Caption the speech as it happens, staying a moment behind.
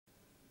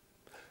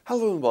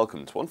Hello and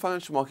welcome to One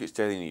Financial Markets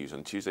Daily News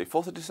on Tuesday,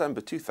 4th of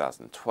December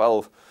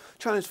 2012.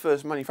 China's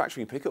first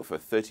manufacturing pickup for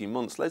 13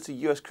 months led to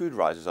US crude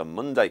rises on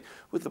Monday,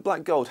 with the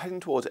black gold heading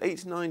towards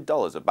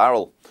 $89 a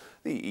barrel.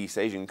 The East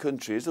Asian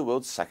country is the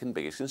world's second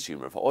biggest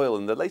consumer of oil,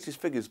 and the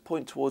latest figures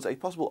point towards a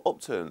possible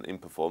upturn in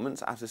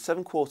performance after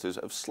 7 quarters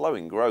of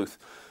slowing growth.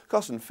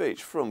 Carson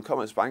Fitch from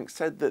Commerzbank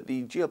said that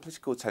the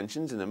geopolitical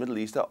tensions in the Middle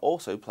East are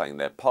also playing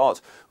their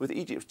part, with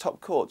Egypt's top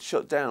court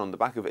shut down on the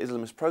back of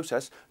Islamist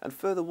protests and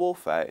further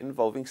warfare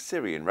involving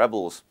Syrian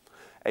rebels.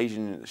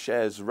 Asian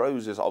shares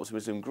rose as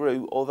optimism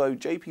grew, although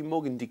JP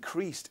Morgan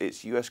decreased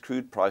its US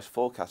crude price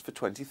forecast for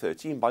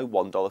 2013 by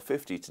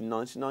 $1.50 to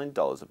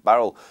 $99 a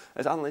barrel,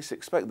 as analysts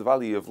expect the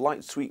value of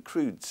light sweet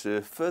crude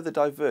to further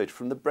diverge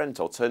from the Brent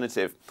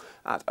alternative.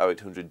 At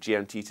 0800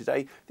 GMT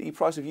today, the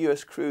price of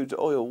US crude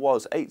oil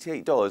was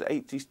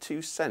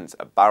 $88.82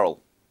 a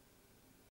barrel.